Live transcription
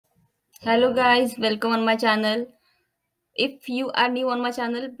Hello guys, welcome on my channel. If you are new on my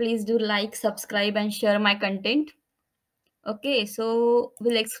channel, please do like, subscribe and share my content. Okay, so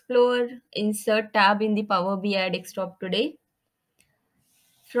we'll explore insert tab in the Power BI desktop today.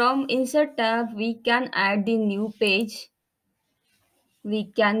 From insert tab, we can add the new page.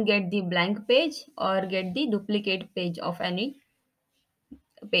 We can get the blank page or get the duplicate page of any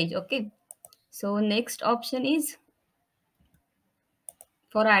page. Okay, so next option is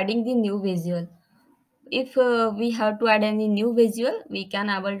for adding the new visual. If we have to add any new visual, we can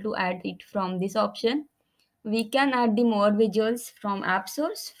able to add it from this option. We can add the more visuals from app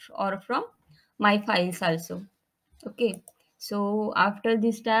source or from my files also. Okay, so after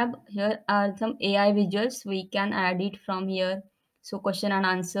this tab, here are some AI visuals. We can add it from here. So question and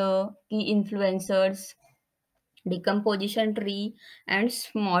answer, key influencers, decomposition tree and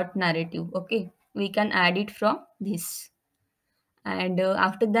smart narrative. Okay, we can add it from this. And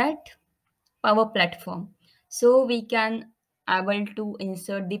after that, Power Platform. So we can able to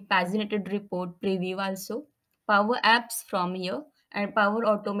insert the paginated report preview also, Power Apps from here and Power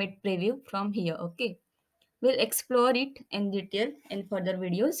Automate preview from here. Okay, we'll explore it in detail in further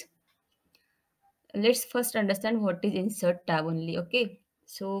videos. Let's first understand what is insert tab only. Okay,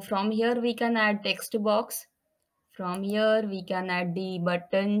 so from here we can add text box. From here we can add the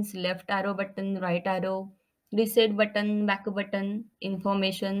buttons, left arrow button, right arrow, reset button, back button,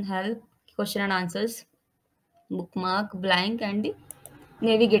 information, help, question and answers, bookmark, blank and the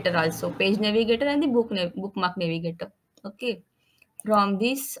navigator also, page navigator and the bookmark navigator. Okay, from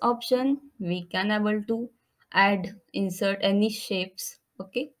this option we can able to add, insert any shapes.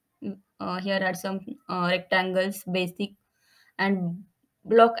 Okay, here are some rectangles, basic and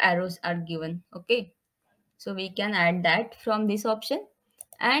block arrows are given. Okay, so we can add that from this option.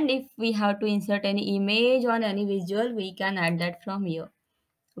 And if we have to insert any image or any visual, we can add that from here.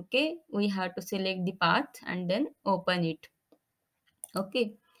 Okay, we have to select the path and then open it.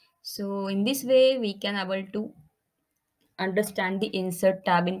 Okay, so in this way we can able to understand the insert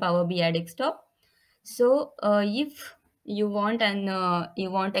tab in Power BI desktop. So if you want and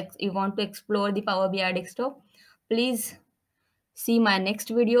you want to explore the Power BI desktop, please see my next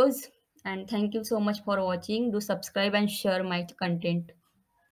videos. And thank you so much for watching. Do subscribe and share my content.